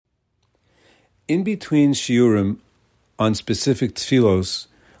In between shiurim on specific tefillos,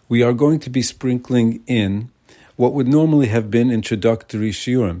 we are going to be sprinkling in what would normally have been introductory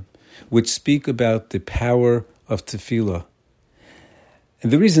shiurim, which speak about the power of tefillah.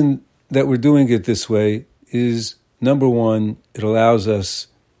 And the reason that we're doing it this way is, number one, it allows us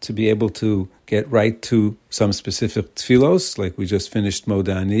to be able to get right to some specific tefillos, like we just finished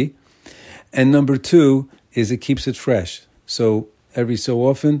Modani. And number two is it keeps it fresh. So every so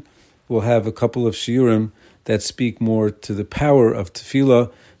often, we'll have a couple of shiurim that speak more to the power of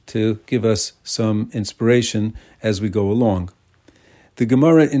tefillah to give us some inspiration as we go along. The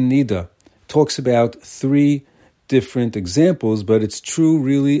Gemara in Nida talks about three different examples, but it's true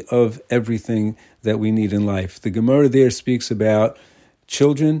really of everything that we need in life. The Gemara there speaks about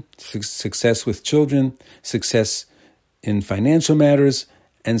children, success with children, success in financial matters,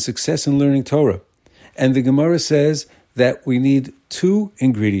 and success in learning Torah. And the Gemara says that we need two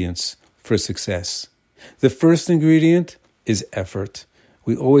ingredients for success. The first ingredient is effort.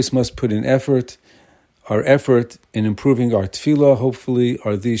 We always must put in effort. Our effort in improving our tefillah, hopefully,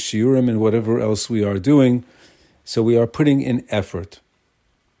 are these shiurim and whatever else we are doing. So we are putting in effort.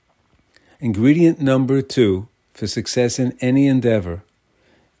 Ingredient number two for success in any endeavor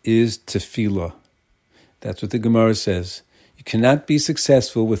is tefillah. That's what the Gemara says. You cannot be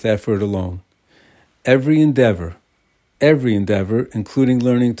successful with effort alone. Every endeavor, including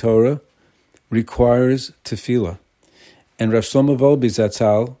learning Torah, requires tefillah. And Rav Shlomo Wolbe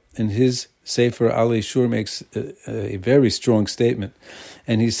Zatzal, in his Sefer Alei Shur, makes a very strong statement.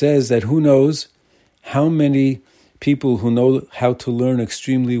 And he says that who knows how many people who know how to learn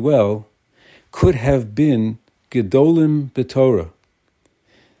extremely well could have been Gedolim b'Torah,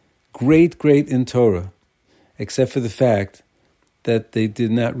 great in Torah, except for the fact that they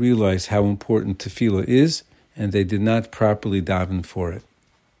did not realize how important tefillah is, and they did not properly daven for it.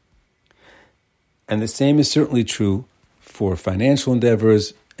 And the same is certainly true for financial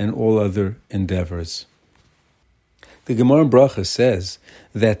endeavors and all other endeavors. The Gemara in Bracha says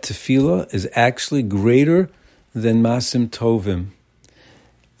that tefillah is actually greater than Masim Tovim.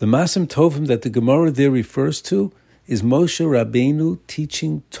 The Masim Tovim that the Gemara there refers to is Moshe Rabbeinu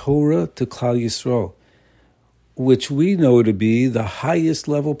teaching Torah to Klal Yisrael, which we know to be the highest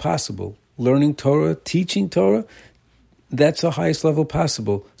level possible. Learning Torah, teaching Torah, that's the highest level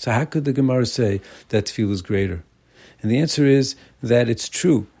possible. So how could the Gemara say that tefillah is greater? And the answer is that it's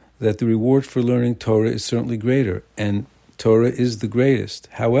true, that the reward for learning Torah is certainly greater, and Torah is the greatest.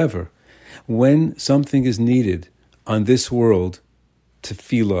 However, when something is needed on this world,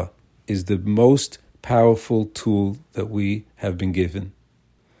 tefillah is the most powerful tool that we have been given.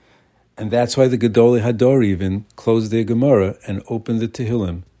 And that's why the Gedolei Hador even closed their Gemara and opened the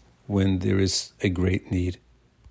Tehillim when there is a great need.